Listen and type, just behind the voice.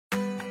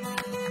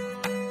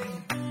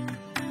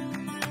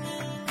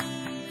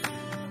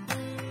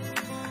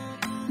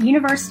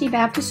University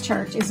Baptist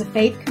Church is a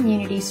faith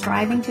community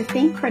striving to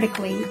think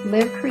critically,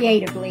 live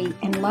creatively,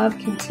 and love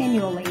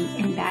continually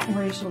in Baton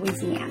Rouge,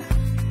 Louisiana.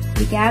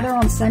 We gather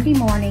on Sunday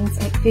mornings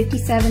at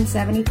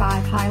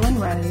 5775 Highland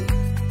Road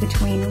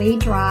between Lee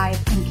Drive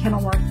and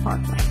Kenilworth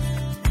Parkway.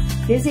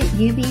 Visit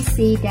ubc-br.org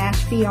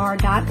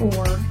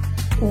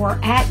or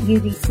at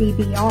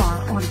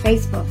ubcbr on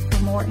Facebook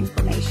for more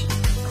information.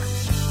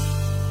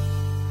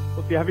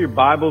 Well, if you have your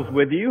Bibles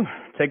with you,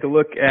 take a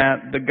look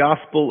at the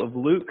Gospel of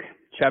Luke,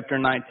 chapter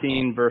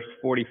 19, verse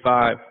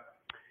 45.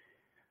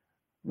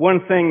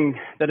 One thing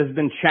that has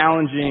been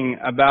challenging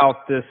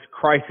about this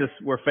crisis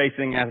we're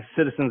facing as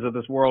citizens of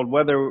this world,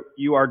 whether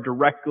you are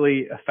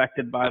directly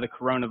affected by the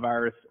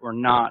coronavirus or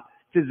not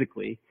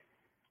physically,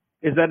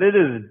 is that it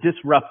has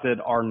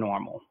disrupted our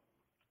normal.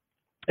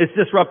 It's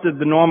disrupted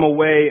the normal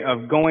way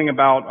of going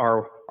about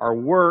our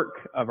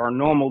work, of our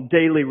normal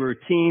daily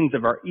routines,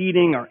 of our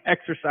eating, our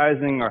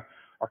exercising, our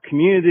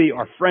community,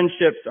 our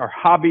friendships, our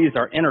hobbies,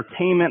 our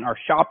entertainment, our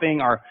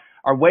shopping, our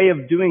way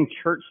of doing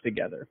church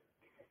together.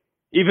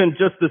 Even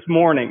just this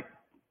morning,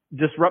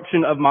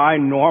 disruption of my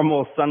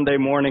normal Sunday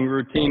morning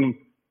routine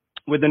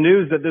with the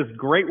news that this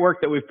great work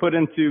that we've put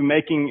into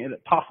making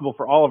it possible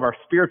for all of our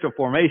spiritual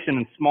formation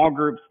and small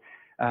groups,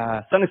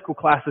 Sunday school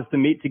classes to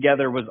meet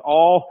together was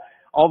all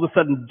of a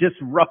sudden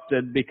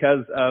disrupted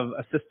because of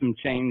a system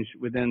change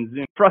within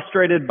Zoom.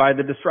 Frustrated by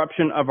the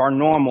disruption of our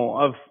normal,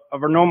 of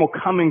our normal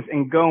comings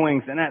and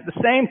goings. And at the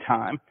same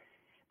time,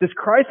 this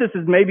crisis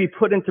has maybe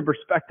put into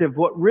perspective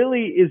what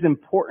really is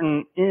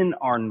important in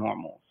our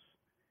normals.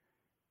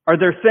 Are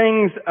there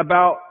things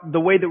about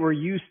the way that we're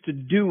used to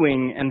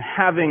doing and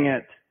having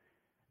it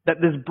that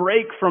this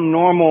break from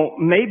normal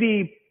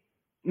maybe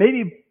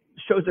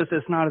shows us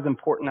it's not as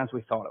important as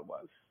we thought it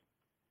was?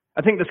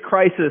 I think this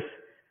crisis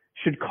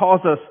should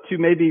cause us to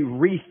maybe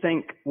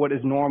rethink what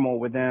is normal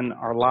within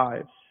our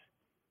lives.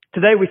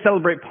 Today we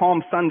celebrate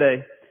Palm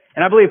Sunday,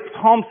 and I believe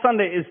Palm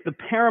Sunday is the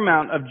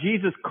paramount of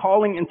Jesus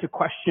calling into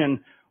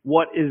question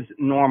what is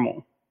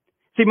normal.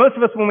 See, most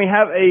of us, when we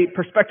have a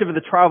perspective of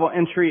the triumphal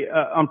entry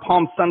on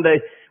Palm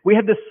Sunday, we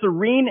have this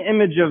serene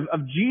image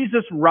of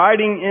Jesus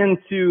riding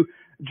into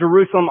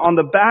Jerusalem on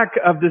the back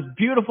of this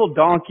beautiful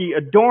donkey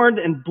adorned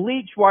in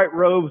bleach white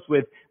robes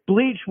with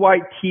bleach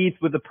white teeth,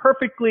 with a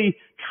perfectly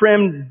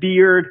trimmed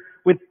beard,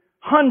 with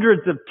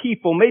hundreds of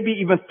people, maybe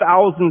even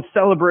thousands,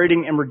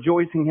 celebrating and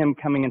rejoicing him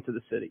coming into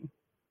the city.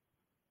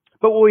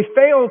 But what we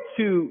fail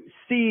to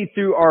see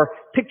through our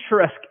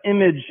picturesque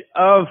image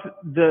of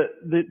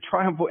the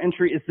triumphal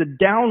entry is the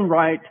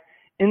downright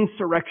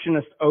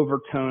insurrectionist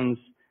overtones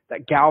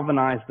that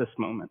galvanize this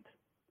moment.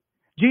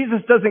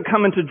 Jesus doesn't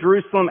come into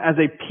Jerusalem as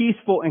a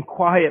peaceful and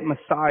quiet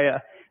Messiah.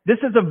 This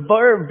is a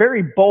very,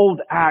 very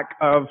bold act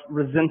of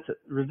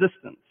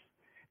resistance.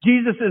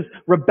 Jesus is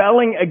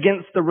rebelling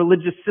against the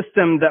religious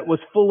system that was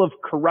full of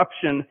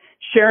corruption,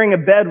 sharing a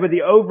bed with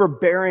the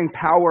overbearing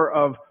power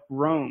of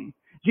Rome.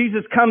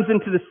 Jesus comes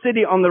into the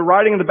city on the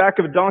riding on the back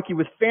of a donkey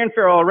with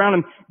fanfare all around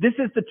him. This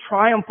is the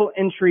triumphal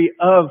entry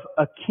of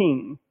a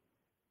king.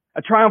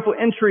 A triumphal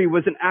entry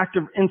was an act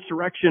of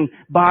insurrection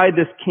by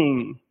this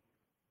king.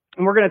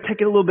 And we're going to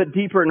take it a little bit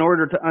deeper in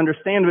order to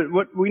understand it.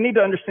 What we need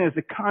to understand is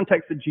the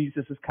context that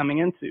Jesus is coming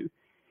into.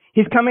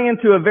 He's coming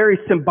into a very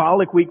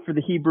symbolic week for the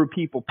Hebrew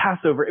people,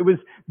 Passover. It was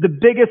the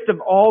biggest of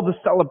all the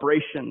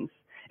celebrations.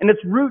 And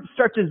its root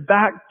stretches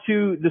back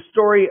to the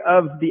story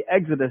of the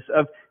Exodus,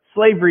 of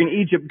slavery in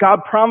Egypt.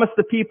 God promised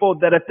the people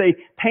that if they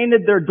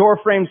painted their door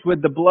frames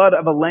with the blood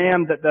of a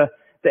lamb, that the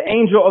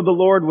angel of the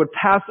Lord would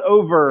pass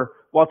over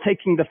while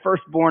taking the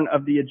firstborn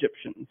of the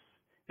Egyptians.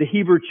 The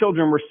Hebrew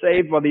children were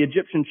saved while the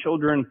Egyptian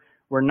children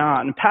were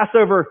not. And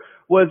Passover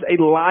was a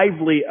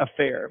lively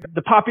affair.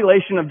 The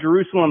population of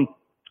Jerusalem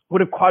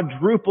would have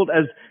quadrupled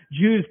as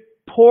Jews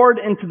poured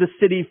into the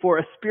city for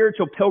a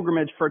spiritual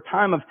pilgrimage, for a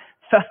time of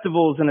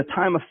festivals and a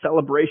time of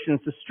celebrations.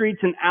 The streets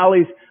and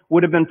alleys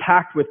would have been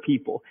packed with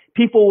people.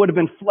 People would have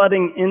been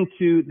flooding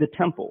into the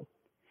temple.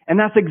 And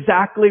that's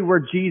exactly where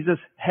Jesus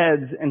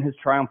heads in his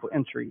triumphal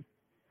entry.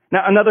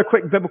 Now, another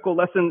quick biblical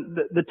lesson.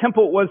 The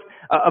temple was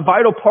a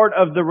vital part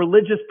of the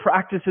religious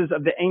practices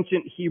of the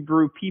ancient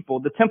Hebrew people.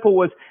 The temple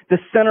was the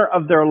center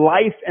of their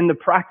life and the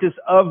practice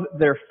of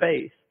their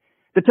faith.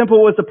 The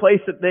temple was a place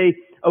that they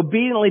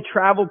obediently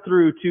traveled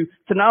through to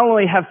not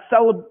only have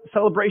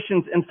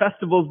celebrations and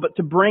festivals, but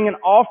to bring an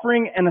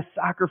offering and a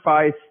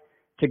sacrifice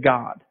to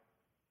God.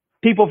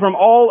 People from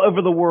all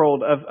over the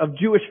world of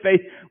Jewish faith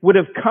would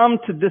have come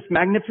to this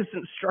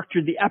magnificent structure,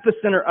 the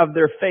epicenter of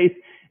their faith.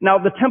 Now,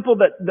 the temple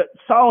that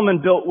Solomon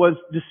built was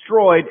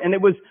destroyed, and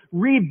it was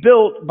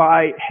rebuilt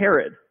by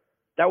Herod.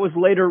 That was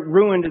later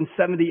ruined in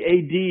 70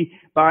 AD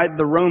by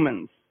the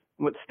Romans.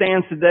 What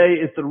stands today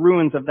is the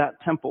ruins of that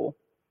temple.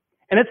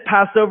 And it's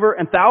Passover,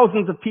 and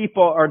thousands of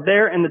people are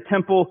there in the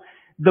temple.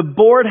 The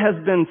board has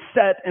been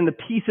set and the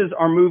pieces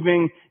are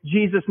moving.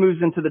 Jesus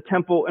moves into the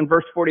temple. In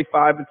verse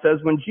 45, it says,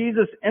 when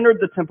Jesus entered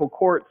the temple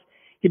courts,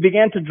 he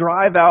began to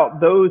drive out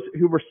those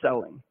who were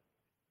selling.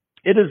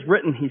 It is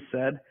written, he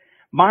said,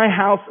 my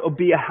house will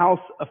be a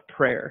house of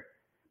prayer,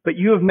 but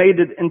you have made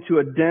it into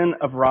a den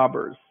of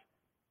robbers.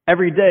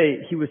 Every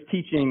day he was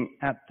teaching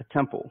at the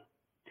temple.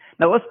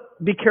 Now let's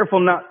be careful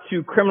not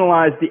to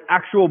criminalize the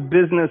actual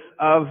business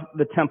of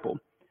the temple.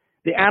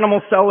 The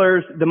animal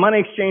sellers, the money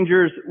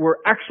exchangers were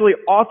actually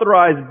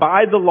authorized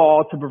by the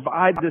law to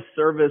provide this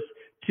service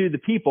to the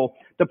people.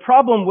 The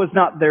problem was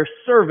not their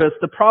service.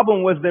 The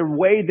problem was the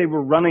way they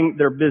were running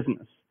their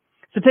business.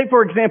 So take,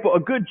 for example, a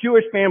good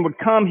Jewish man would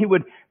come, he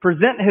would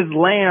present his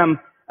lamb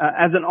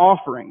as an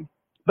offering.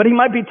 But he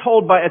might be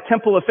told by a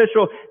temple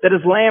official that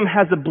his lamb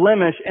has a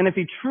blemish, and if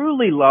he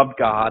truly loved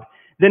God,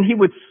 then he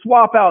would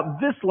swap out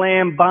this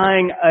lamb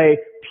buying a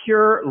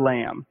pure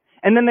lamb.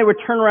 And then they would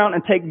turn around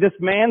and take this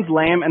man's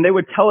lamb and they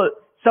would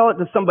sell it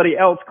to somebody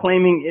else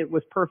claiming it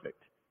was perfect.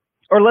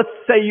 Or let's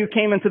say you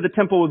came into the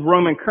temple with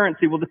Roman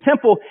currency. Well, the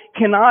temple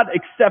cannot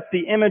accept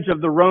the image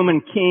of the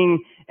Roman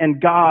king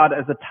and God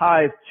as a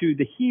tithe to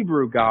the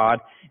Hebrew God.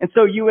 And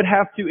so you would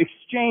have to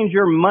exchange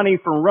your money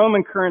from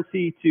Roman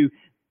currency to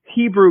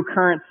Hebrew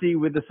currency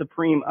with a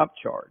supreme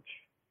upcharge.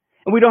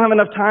 And we don't have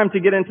enough time to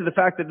get into the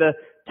fact that the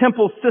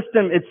temple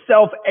system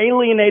itself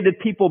alienated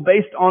people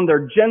based on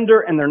their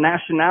gender and their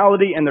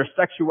nationality and their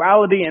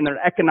sexuality and their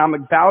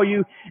economic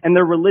value and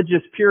their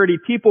religious purity.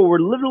 People were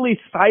literally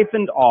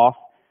siphoned off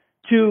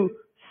to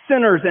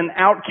sinners and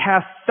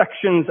outcast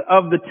sections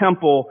of the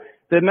temple.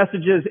 The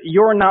message is,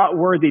 you're not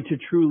worthy to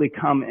truly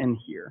come in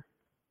here.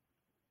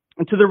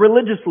 And to the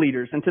religious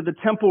leaders and to the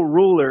temple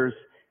rulers,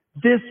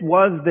 this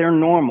was their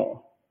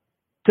normal.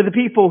 To the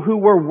people who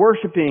were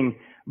worshiping,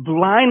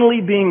 blindly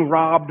being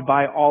robbed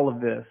by all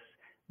of this,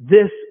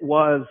 this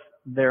was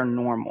their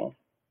normal.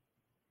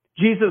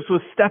 Jesus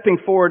was stepping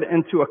forward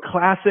into a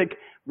classic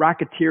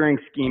racketeering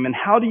scheme. And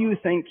how do you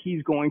think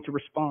he's going to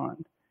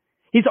respond?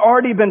 He's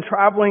already been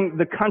traveling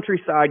the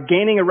countryside,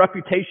 gaining a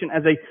reputation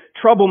as a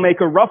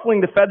troublemaker, ruffling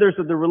the feathers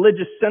of the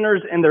religious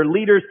sinners and their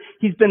leaders.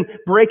 He's been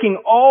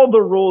breaking all the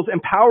rules,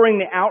 empowering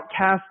the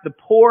outcast, the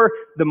poor,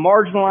 the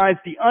marginalized,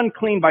 the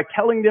unclean by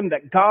telling them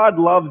that God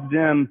loves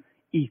them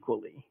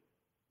equally.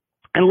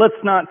 And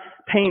let's not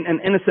paint an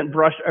innocent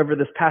brush over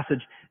this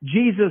passage.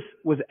 Jesus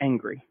was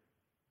angry.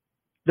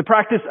 The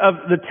practice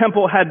of the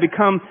temple had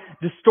become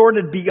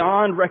distorted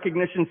beyond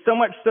recognition, so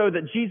much so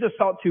that Jesus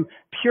sought to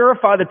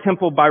purify the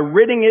temple by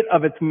ridding it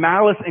of its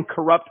malice and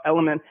corrupt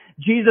element.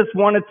 Jesus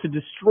wanted to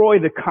destroy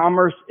the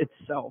commerce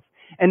itself.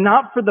 And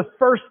not for the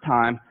first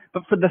time,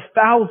 but for the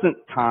 1,000th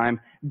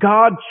time,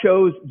 God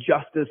chose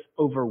justice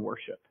over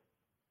worship.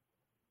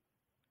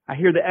 I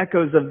hear the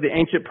echoes of the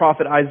ancient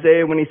prophet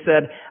Isaiah when he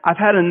said, I've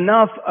had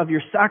enough of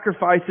your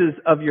sacrifices,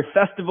 of your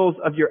festivals,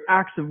 of your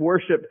acts of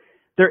worship.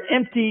 They're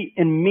empty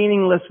and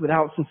meaningless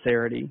without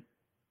sincerity.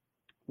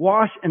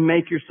 Wash and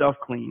make yourself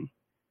clean.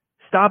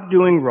 Stop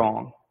doing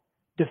wrong.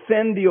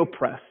 Defend the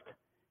oppressed.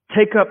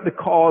 Take up the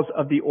cause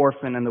of the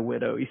orphan and the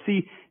widow. You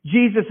see,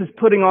 Jesus is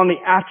putting on the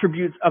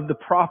attributes of the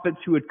prophets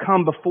who had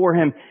come before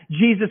him.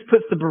 Jesus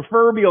puts the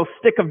proverbial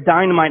stick of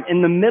dynamite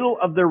in the middle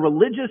of their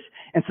religious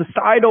and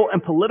societal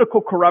and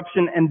political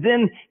corruption, and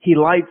then he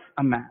lights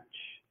a match.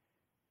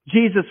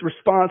 Jesus'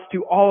 response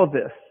to all of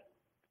this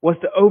was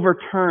to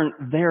overturn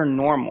their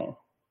normal.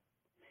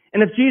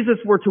 And if Jesus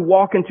were to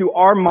walk into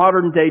our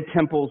modern day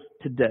temples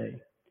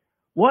today,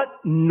 what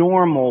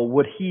normal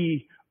would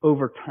he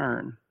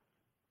overturn?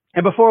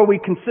 And before we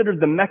consider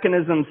the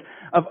mechanisms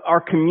of our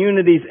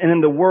communities and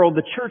in the world,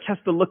 the church has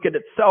to look at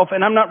itself.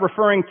 And I'm not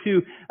referring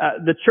to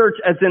the church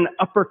as in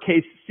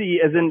uppercase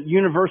C, as in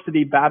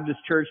University Baptist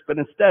Church, but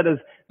instead as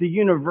the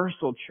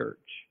universal church.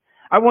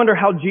 I wonder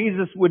how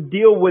Jesus would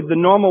deal with the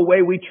normal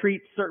way we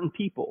treat certain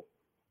people.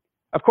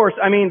 Of course,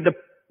 I mean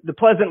the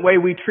pleasant way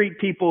we treat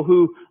people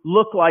who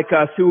look like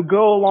us, who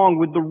go along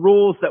with the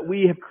rules that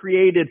we have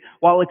created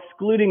while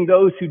excluding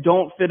those who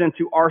don't fit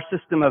into our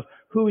system of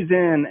who's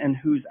in and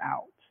who's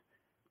out.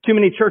 Too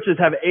many churches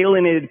have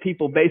alienated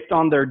people based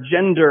on their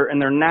gender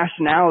and their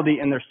nationality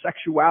and their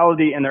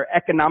sexuality and their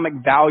economic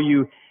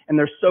value and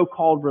their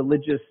so-called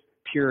religious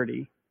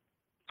purity.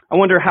 I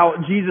wonder how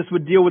Jesus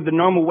would deal with the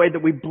normal way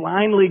that we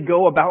blindly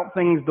go about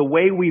things the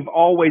way we've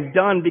always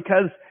done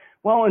because,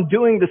 well, in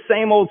doing the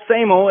same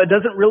old, it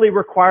doesn't really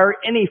require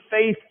any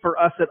faith for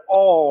us at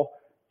all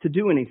to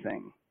do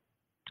anything.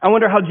 I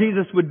wonder how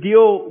Jesus would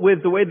deal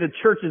with the way the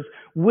church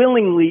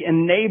willingly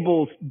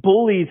enables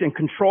bullies and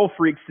control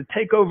freaks to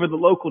take over the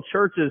local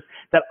churches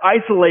that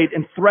isolate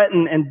and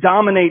threaten and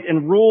dominate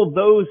and rule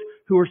those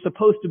who are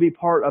supposed to be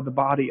part of the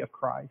body of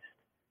Christ.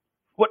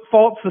 What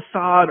false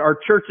facade are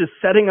churches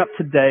setting up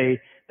today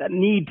that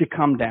need to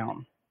come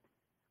down?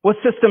 What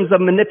systems of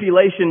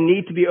manipulation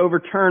need to be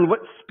overturned?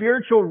 What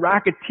spiritual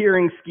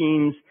racketeering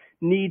schemes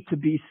need to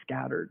be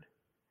scattered?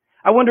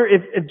 I wonder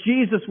if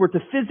Jesus were to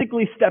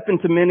physically step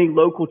into many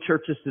local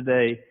churches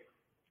today,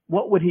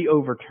 what would he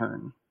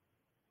overturn?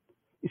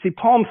 You see,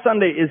 Palm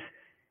Sunday is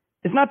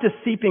not just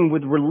seeping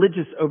with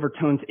religious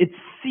overtones, it's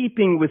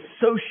seeping with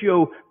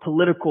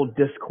socio-political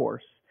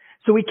discourse.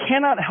 So we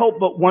cannot help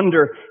but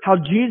wonder how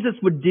Jesus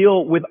would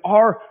deal with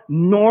our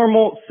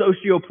normal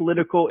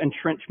socio-political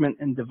entrenchment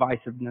and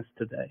divisiveness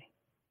today.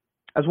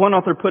 As one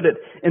author put it,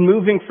 in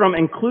moving from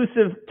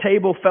inclusive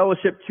table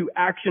fellowship to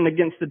action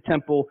against the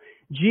temple,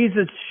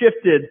 Jesus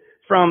shifted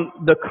from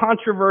the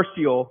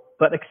controversial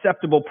but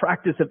acceptable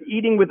practice of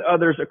eating with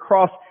others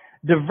across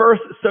diverse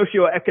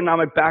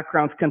socioeconomic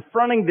backgrounds,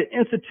 confronting the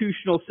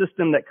institutional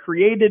system that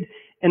created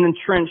and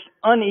entrenched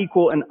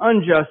unequal and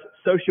unjust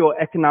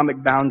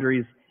socioeconomic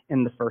boundaries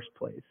in the first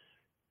place.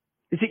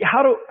 You see,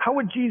 how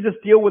would Jesus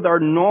deal with our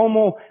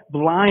normal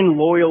blind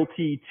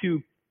loyalty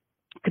to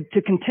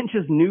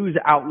contentious news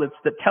outlets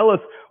that tell us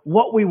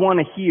what we want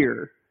to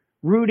hear,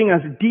 rooting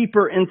us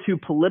deeper into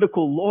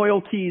political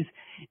loyalties,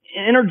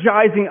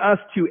 energizing us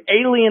to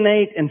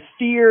alienate and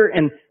fear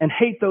and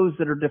hate those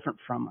that are different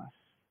from us?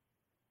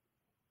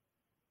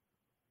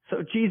 So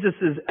Jesus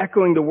is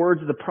echoing the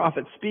words of the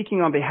prophet,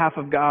 speaking on behalf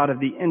of God of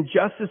the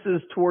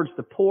injustices towards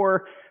the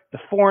poor, the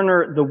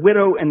foreigner, the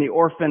widow, and the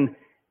orphan.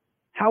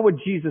 How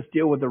would Jesus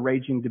deal with the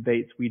raging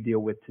debates we deal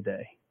with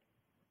today?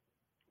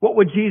 What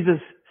would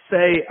Jesus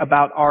say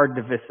about our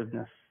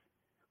divisiveness?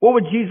 What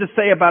would Jesus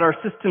say about our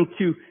system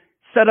to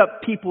set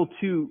up people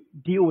to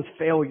deal with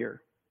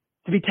failure,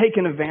 to be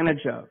taken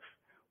advantage of?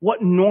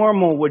 What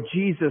normal would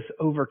Jesus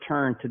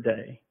overturn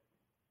today?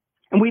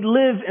 And we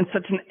live in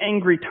such an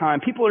angry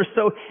time. People are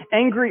so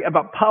angry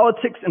about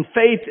politics and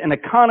faith and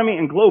economy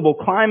and global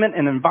climate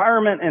and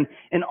environment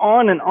and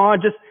on and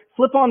on. Just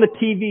flip on the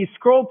TV,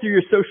 scroll through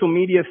your social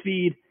media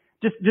feed.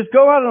 Just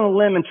go out on a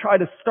limb and try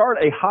to start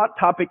a hot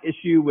topic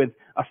issue with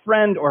a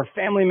friend or a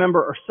family member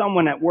or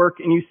someone at work,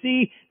 and you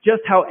see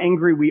just how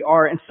angry we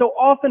are. And so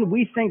often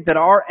we think that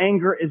our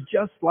anger is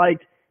just like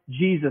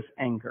Jesus'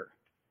 anger,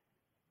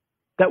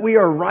 that we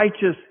are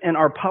righteous in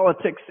our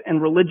politics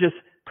and religious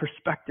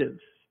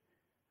perspectives.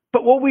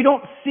 But what we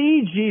don't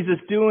see Jesus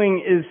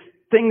doing is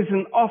things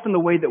in often the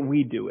way that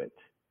we do it.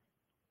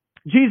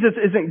 Jesus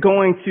isn't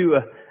going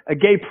to a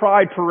gay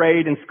pride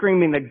parade and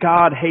screaming that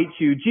God hates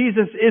you.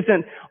 Jesus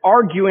isn't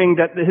arguing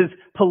that his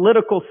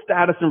political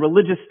status and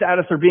religious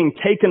status are being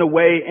taken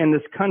away in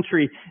this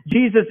country.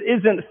 Jesus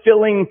isn't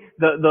filling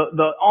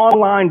the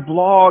online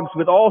blogs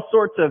with all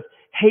sorts of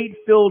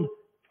hate-filled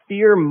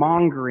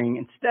fear-mongering.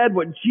 Instead,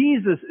 what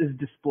Jesus is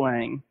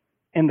displaying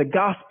in the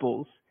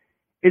Gospels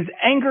is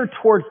anger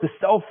towards the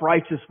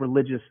self-righteous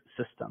religious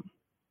system.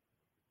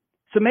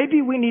 So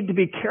maybe we need to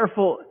be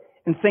careful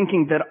in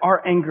thinking that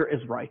our anger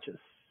is righteous.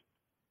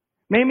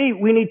 Maybe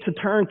we need to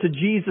turn to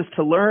Jesus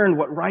to learn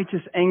what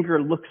righteous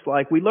anger looks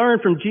like. We learn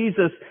from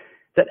Jesus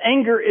that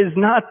anger is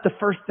not the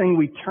first thing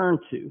we turn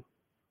to.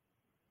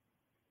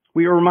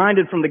 We are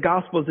reminded from the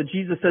Gospels that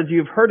Jesus says, "You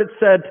have heard it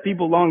said to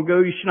people long ago,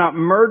 you should not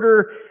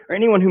murder, or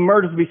anyone who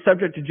murders will be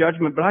subject to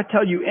judgment. But I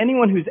tell you,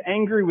 anyone who's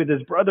angry with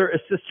his brother or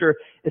sister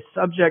is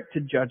subject to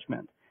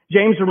judgment."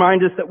 James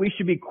reminds us that we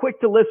should be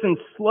quick to listen,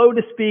 slow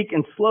to speak,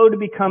 and slow to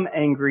become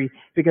angry,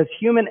 because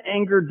human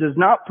anger does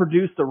not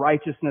produce the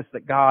righteousness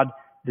that God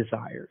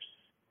desires.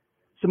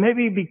 So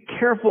maybe be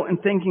careful in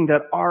thinking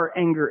that our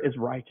anger is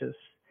righteous.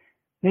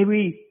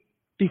 Maybe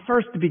be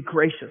first to be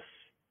gracious.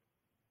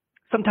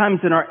 Sometimes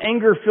in our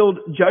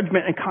anger-filled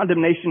judgment and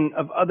condemnation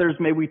of others,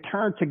 may we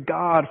turn to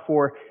God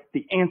for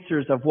the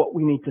answers of what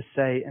we need to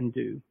say and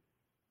do.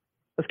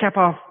 Let's cap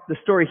off the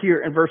story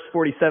here in verse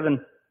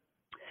 47.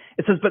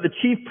 It says, "But the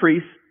chief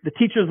priests, the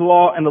teachers of the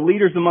law, and the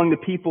leaders among the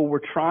people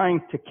were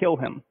trying to kill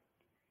him.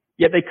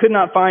 Yet they could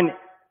not find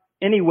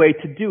any way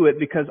to do it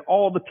because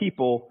all the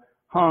people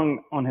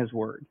hung on his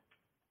word."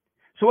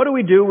 So what do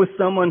we do with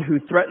someone who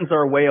threatens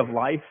our way of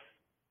life,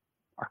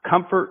 our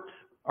comfort,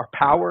 our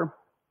power?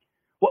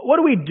 What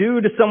do we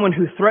do to someone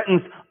who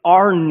threatens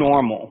our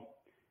normal?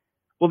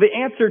 Well, the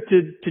answer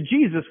to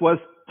Jesus was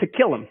to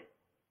kill him.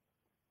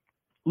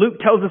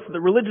 Luke tells us that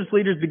the religious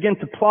leaders began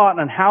to plot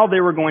on how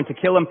they were going to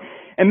kill him.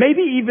 And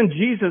maybe even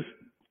Jesus'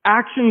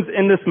 actions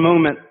in this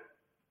moment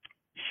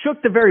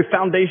shook the very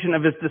foundation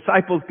of his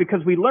disciples,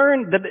 because we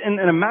learn that in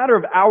a matter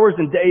of hours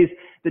and days,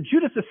 that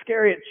Judas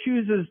Iscariot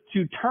chooses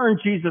to turn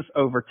Jesus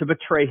over, to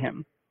betray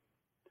him.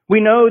 We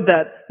know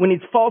that when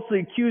he's falsely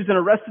accused and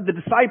arrested, the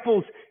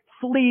disciples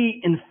flee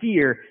in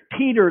fear.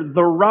 Peter,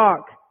 the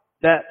rock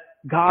that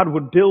God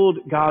would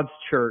build God's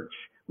church,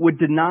 would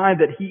deny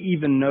that he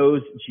even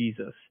knows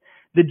Jesus.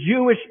 The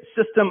Jewish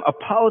system of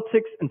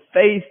politics and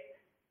faith,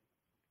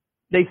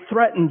 they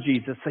threatened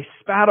Jesus. They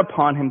spat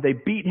upon him. They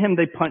beat him.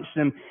 They punched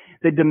him.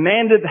 They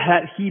demanded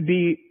that he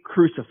be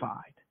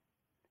crucified.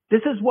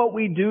 This is what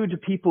we do to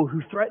people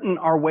who threaten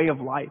our way of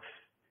life,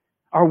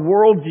 our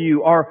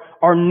worldview,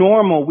 our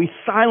normal. We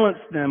silence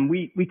them.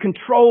 We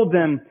control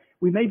them.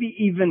 We maybe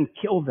even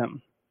kill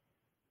them.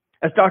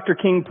 As Dr.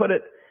 King put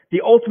it,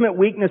 the ultimate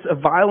weakness of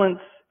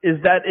violence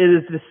is that it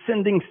is a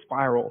descending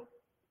spiral,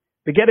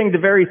 begetting the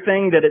very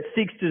thing that it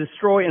seeks to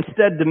destroy.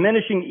 Instead,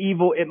 diminishing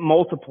evil, it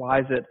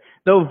multiplies it.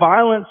 Though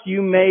violence,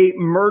 you may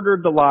murder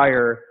the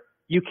liar,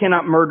 you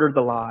cannot murder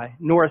the lie,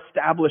 nor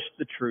establish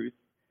the truth.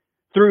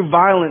 Through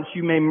violence,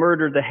 you may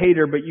murder the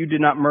hater, but you do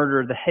not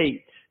murder the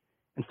hate.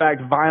 In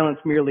fact, violence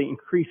merely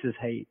increases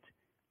hate.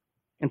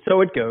 And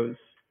so it goes.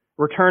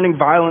 Returning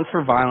violence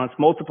for violence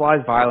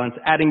multiplies violence,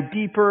 adding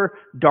deeper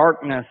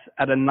darkness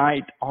at a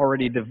night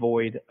already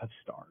devoid of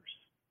stars.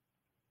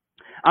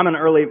 I'm an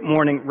early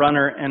morning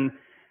runner, and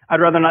I'd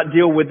rather not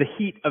deal with the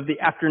heat of the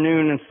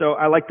afternoon, and so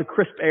I like the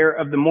crisp air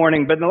of the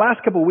morning. But in the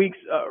last couple of weeks,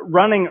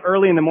 running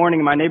early in the morning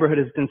in my neighborhood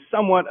has been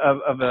somewhat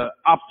of an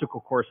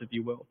obstacle course, if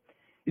you will.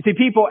 You see,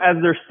 people, as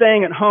they're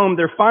staying at home,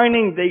 they're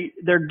finding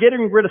they're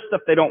getting rid of stuff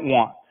they don't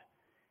want,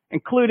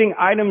 including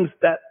items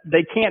that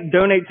they can't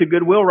donate to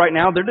Goodwill right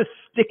now. They're just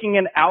sticking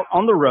it out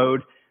on the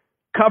road,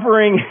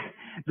 covering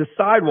the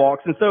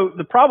sidewalks. And so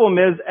the problem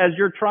is, as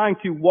you're trying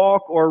to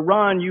walk or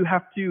run, you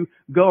have to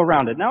go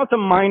around it. Now, it's a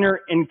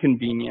minor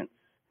inconvenience,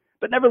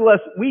 but nevertheless,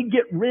 we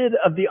get rid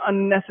of the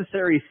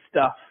unnecessary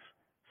stuff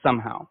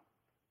somehow.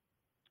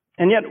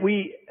 And yet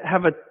we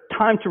have a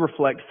time to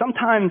reflect.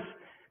 Sometimes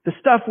the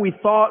stuff we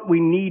thought we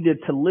needed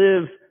to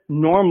live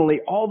normally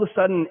all of a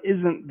sudden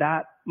isn't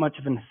that much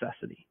of a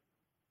necessity.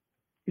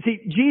 You see,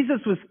 Jesus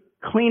was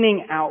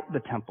cleaning out the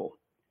temple.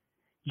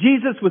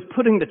 Jesus was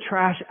putting the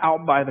trash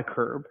out by the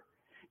curb.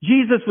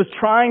 Jesus was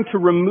trying to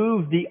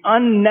remove the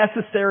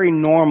unnecessary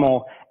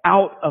normal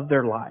out of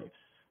their lives.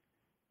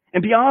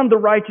 And beyond the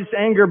righteous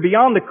anger,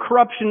 beyond the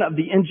corruption of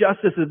the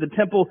injustice of the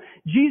temple,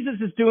 Jesus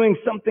is doing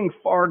something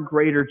far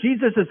greater.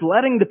 Jesus is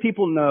letting the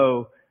people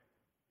know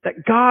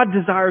that God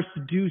desires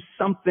to do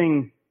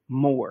something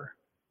more.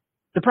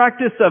 The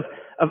practice of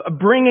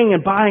bringing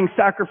and buying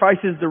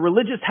sacrifices, the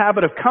religious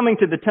habit of coming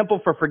to the temple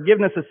for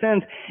forgiveness of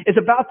sins is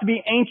about to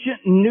be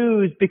ancient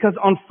news, because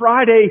on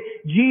Friday,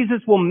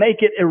 Jesus will make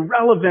it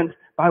irrelevant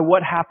by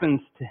what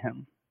happens to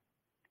him.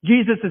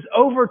 Jesus is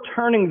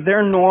overturning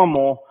their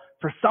normal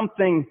for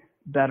something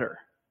better.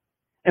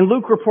 And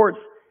Luke reports,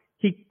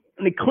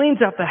 when he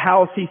cleans out the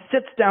house, he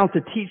sits down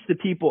to teach the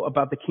people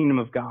about the kingdom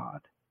of God.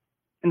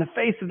 In the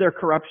face of their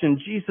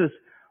corruption, Jesus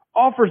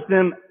offers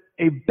them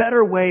a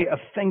better way of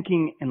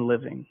thinking and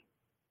living.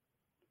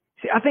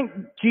 See, I think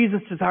Jesus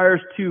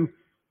desires to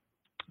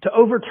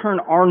overturn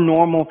our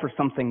normal for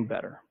something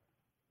better.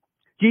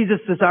 Jesus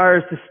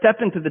desires to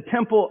step into the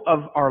temple of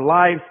our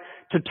lives,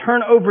 to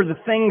turn over the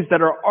things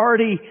that are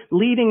already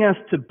leading us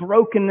to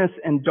brokenness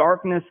and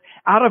darkness.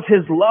 Out of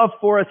his love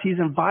for us, he's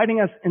inviting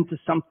us into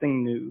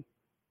something new.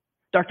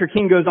 Dr.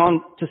 King goes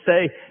on to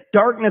say,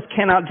 darkness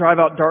cannot drive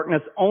out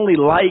darkness. Only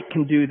light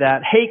can do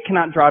that. Hate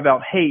cannot drive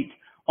out hate.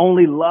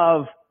 Only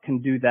love can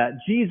do that.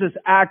 Jesus'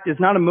 act is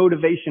not a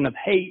motivation of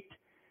hate,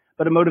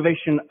 but a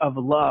motivation of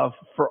love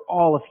for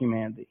all of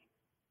humanity.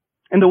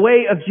 And the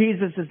way of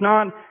Jesus is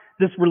not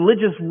this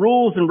religious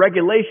rules and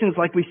regulations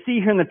like we see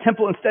here in the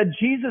temple. Instead,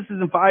 Jesus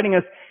is inviting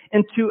us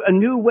into a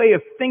new way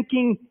of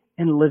thinking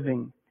and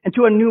living,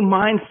 into a new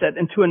mindset,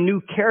 into a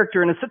new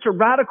character. And it's such a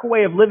radical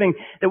way of living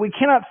that we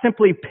cannot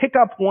simply pick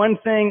up one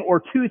thing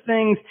or two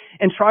things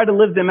and try to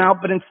live them out,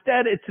 but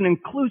instead it's an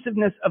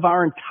inclusiveness of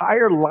our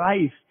entire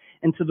life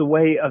into the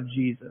way of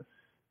Jesus.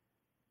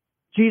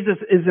 Jesus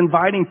is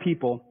inviting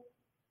people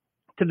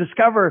to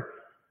discover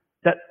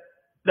that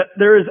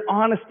there is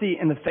honesty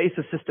in the face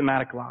of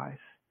systematic lies,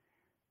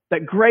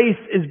 that grace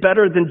is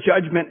better than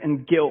judgment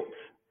and guilt,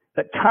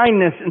 that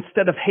kindness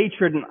instead of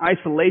hatred and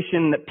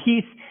isolation, that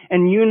peace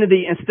and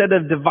unity instead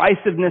of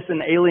divisiveness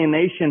and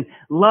alienation,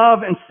 love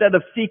instead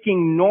of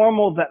seeking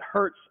normal that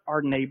hurts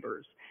our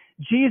neighbors.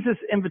 Jesus'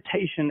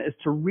 invitation is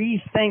to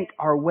rethink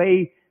our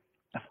way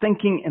of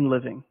thinking and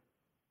living.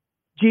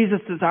 Jesus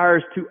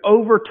desires to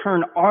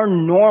overturn our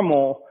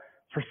normal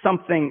for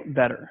something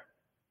better.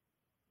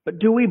 But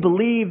do we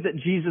believe that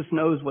Jesus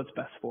knows what's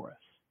best for us?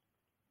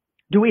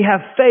 Do we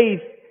have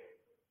faith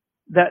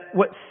that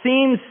what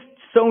seems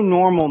so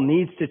normal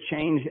needs to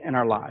change in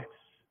our lives?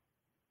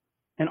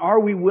 And are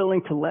we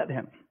willing to let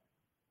him?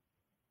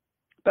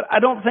 But I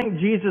don't think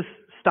Jesus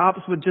stops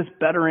with just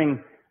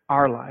bettering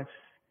our lives.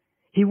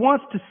 He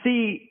wants to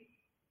see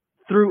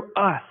through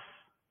us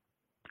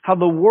how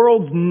the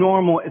world's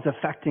normal is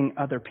affecting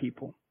other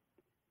people.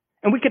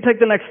 And we could take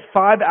the next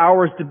 5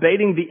 hours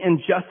debating the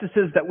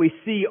injustices that we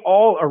see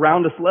all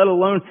around us, let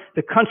alone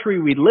the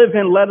country we live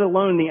in, let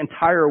alone the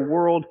entire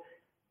world.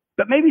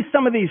 But maybe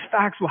some of these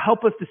facts will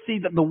help us to see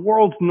that the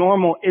world's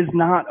normal is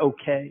not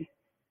okay.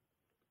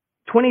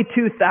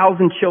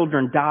 22,000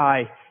 children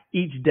die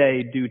each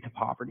day due to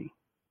poverty.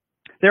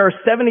 There are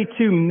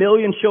 72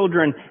 million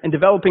children in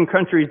developing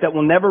countries that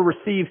will never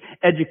receive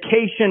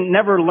education,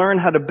 never learn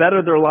how to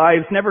better their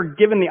lives, never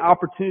given the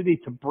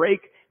opportunity to break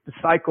the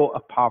cycle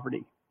of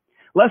poverty.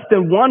 Less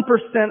than 1%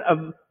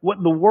 of what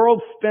the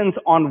world spends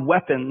on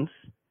weapons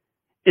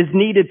is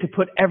needed to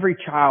put every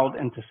child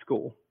into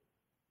school.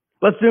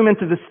 Let's zoom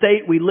into the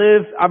state we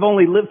live. I've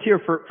only lived here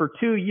for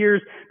 2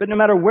 years, but no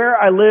matter where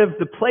I live,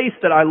 the place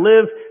that I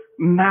live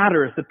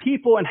matters. The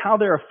people and how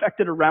they're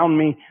affected around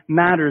me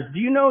matters. Do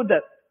you know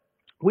that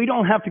we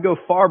don't have to go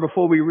far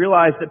before we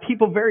realize that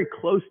people very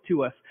close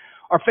to us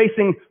are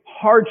facing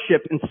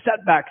hardship and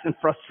setbacks and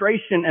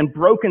frustration and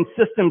broken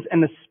systems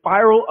and the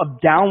spiral of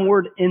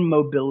downward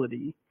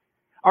immobility?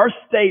 Our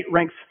state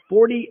ranks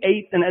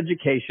 48th in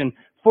education,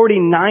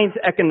 49th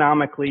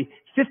economically,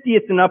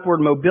 50th in upward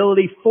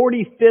mobility,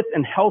 45th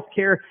in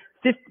healthcare,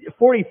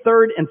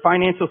 43rd in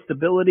financial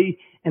stability,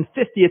 and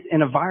 50th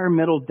in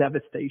environmental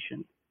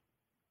devastation.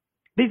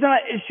 These are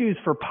not issues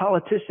for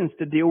politicians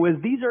to deal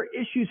with. These are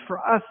issues for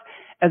us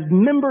as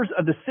members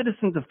of the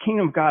citizens of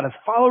Kingdom of God, as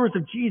followers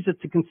of Jesus,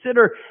 to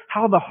consider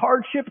how the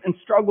hardship and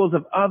struggles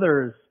of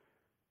others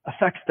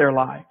affects their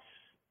lives.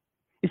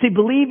 You see,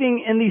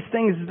 believing in these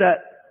things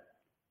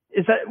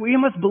is that we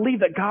must believe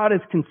that God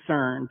is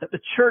concerned, that the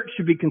church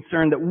should be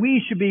concerned, that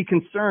we should be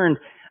concerned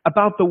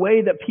about the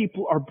way that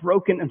people are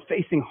broken and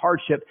facing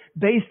hardship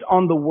based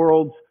on the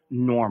world's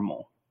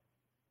normal.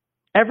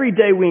 Every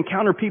day we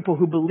encounter people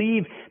who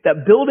believe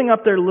that building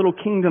up their little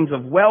kingdoms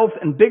of wealth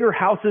and bigger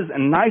houses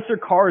and nicer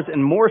cars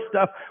and more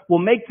stuff will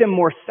make them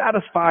more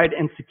satisfied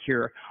and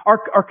secure.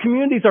 Our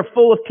communities are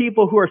full of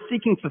people who are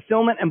seeking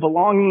fulfillment and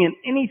belonging in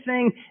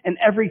anything and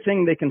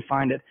everything they can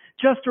find it.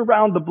 Just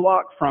around the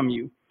block from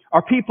you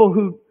are people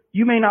who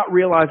you may not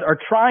realize are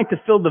trying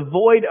to fill the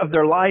void of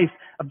their life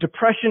of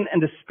depression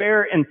and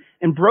despair and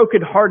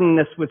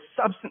brokenheartedness with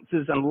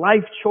substances and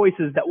life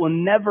choices that will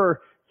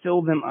never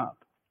fill them up.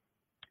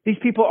 These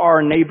people are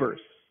our neighbors,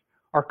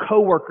 our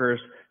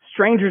coworkers,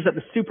 strangers at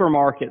the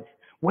supermarkets,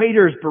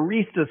 waiters,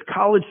 baristas,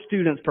 college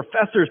students,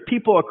 professors,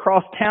 people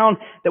across town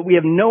that we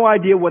have no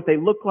idea what they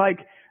look like,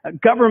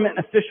 government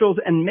officials,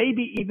 and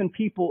maybe even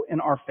people in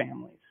our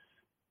families.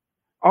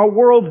 Our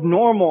world's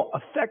normal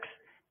affects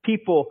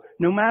people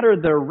no matter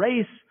their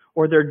race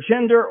or their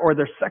gender or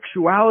their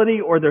sexuality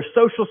or their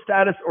social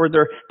status or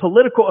their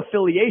political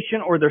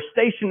affiliation or their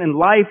station in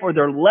life or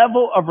their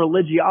level of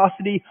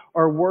religiosity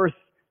or worth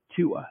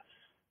to us.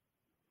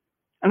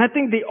 And I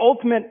think the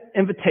ultimate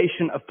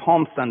invitation of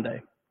Palm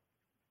Sunday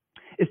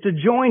is to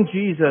join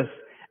Jesus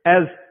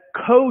as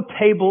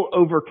co-table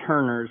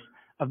overturners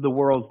of the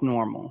world's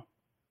normal.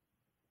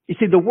 You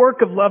see, the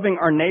work of loving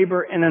our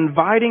neighbor and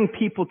inviting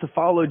people to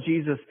follow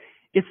Jesus,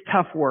 it's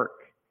tough work.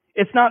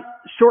 It's not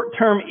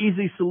short-term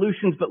easy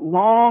solutions, but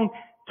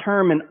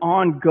long-term and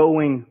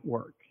ongoing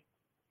work.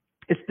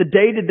 It's the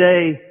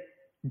day-to-day,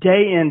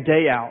 day in,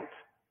 day out,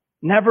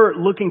 never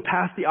looking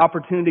past the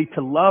opportunity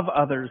to love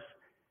others,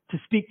 to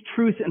speak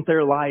truth into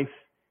their life,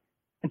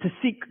 and to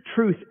seek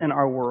truth in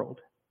our world.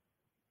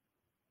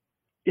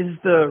 It is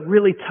the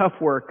really tough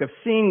work of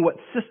seeing what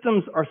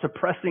systems are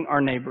suppressing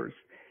our neighbors,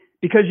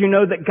 because you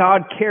know that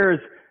God cares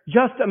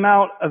just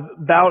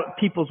about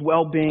people's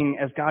well-being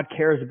as God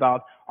cares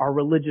about our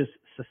religious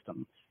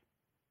systems.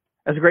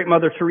 As great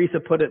Mother Teresa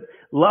put it,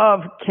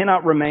 love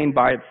cannot remain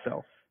by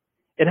itself.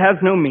 It has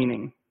no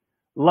meaning.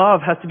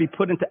 Love has to be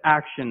put into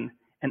action,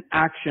 and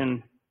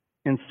action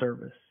in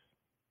service.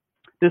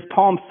 This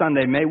Palm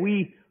Sunday, may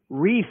we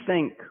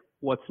rethink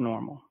what's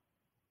normal.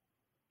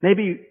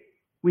 Maybe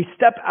we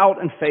step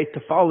out in faith to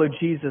follow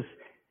Jesus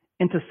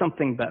into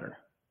something better.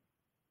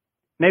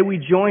 May we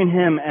join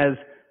him as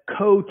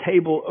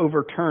co-table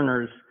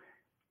overturners,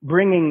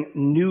 bringing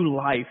new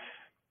life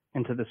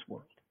into this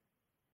world.